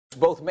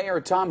Both Mayor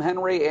Tom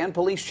Henry and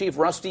Police Chief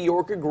Rusty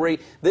York agree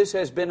this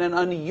has been an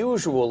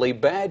unusually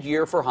bad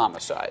year for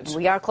homicides.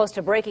 We are close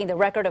to breaking the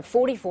record of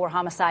 44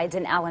 homicides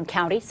in Allen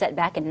County, set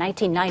back in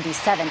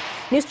 1997.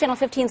 News Channel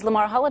 15's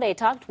Lamar Holliday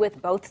talked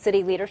with both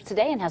city leaders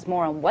today and has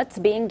more on what's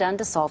being done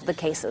to solve the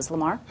cases.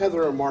 Lamar?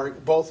 Heather and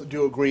Mark both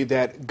do agree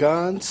that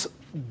guns,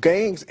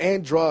 gangs,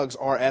 and drugs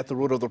are at the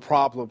root of the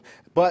problem.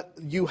 But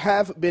you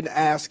have been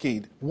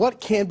asking,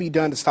 what can be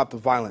done to stop the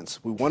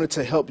violence? We wanted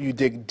to help you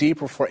dig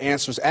deeper for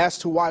answers as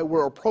to why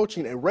we're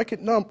approaching a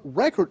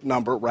record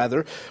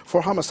number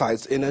for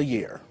homicides in a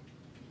year.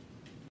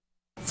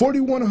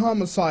 41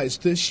 homicides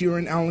this year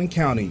in Allen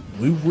County.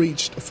 We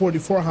reached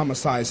 44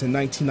 homicides in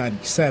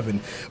 1997,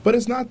 but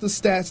it's not the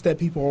stats that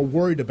people are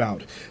worried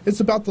about. It's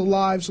about the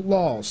lives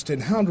lost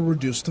and how to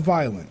reduce the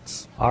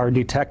violence. Our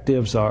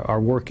detectives are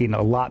working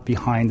a lot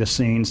behind the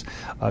scenes,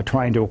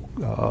 trying to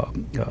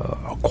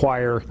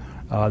acquire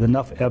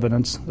enough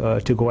evidence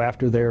to go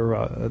after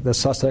the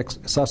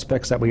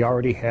suspects that we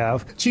already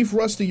have. Chief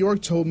Rusty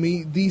York told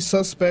me these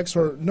suspects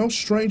are no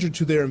stranger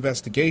to their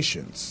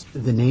investigations.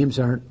 The names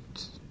aren't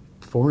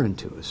foreign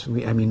to us.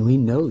 We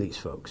know these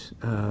folks,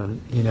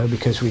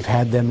 because we've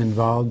had them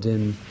involved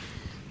in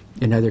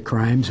other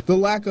crimes. The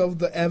lack of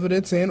the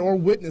evidence and or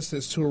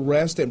witnesses to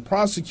arrest and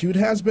prosecute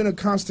has been a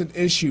constant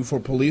issue for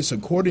police,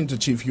 according to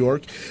Chief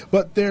York.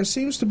 But there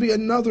seems to be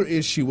another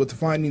issue with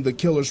finding the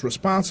killers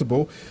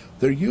responsible.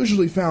 They're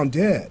usually found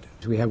dead.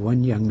 We have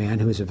one young man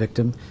who is a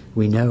victim.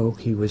 We know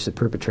he was the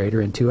perpetrator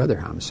in 2 other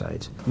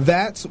homicides.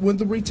 That's when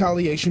the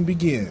retaliation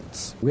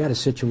begins. We had a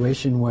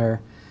situation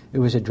where it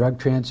was a drug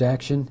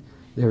transaction.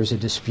 There was a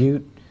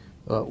dispute.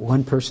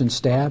 One person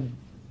stabbed,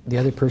 the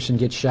other person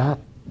gets shot.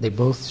 They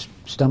both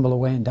stumble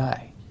away and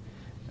die.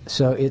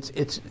 So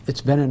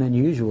it's been an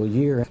unusual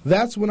year.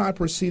 That's when I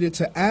proceeded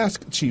to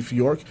ask Chief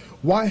York,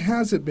 why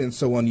has it been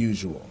so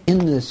unusual?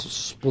 In this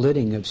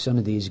splitting of some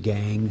of these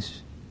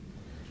gangs,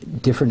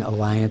 different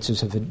alliances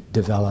have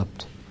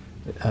developed,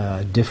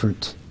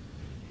 different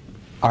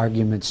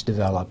arguments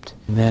developed,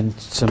 and then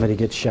somebody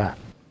gets shot.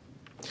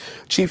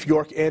 Chief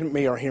York and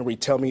Mayor Henry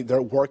tell me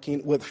they're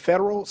working with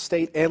federal,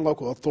 state, and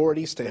local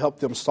authorities to help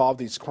them solve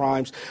these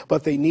crimes,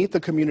 but they need the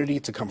community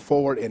to come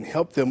forward and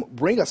help them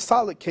bring a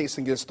solid case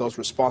against those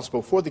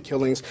responsible for the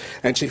killings.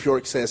 And Chief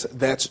York says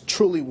that's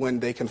truly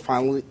when they can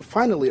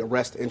finally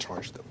arrest and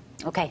charge them.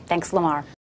 Okay, thanks, Lamar.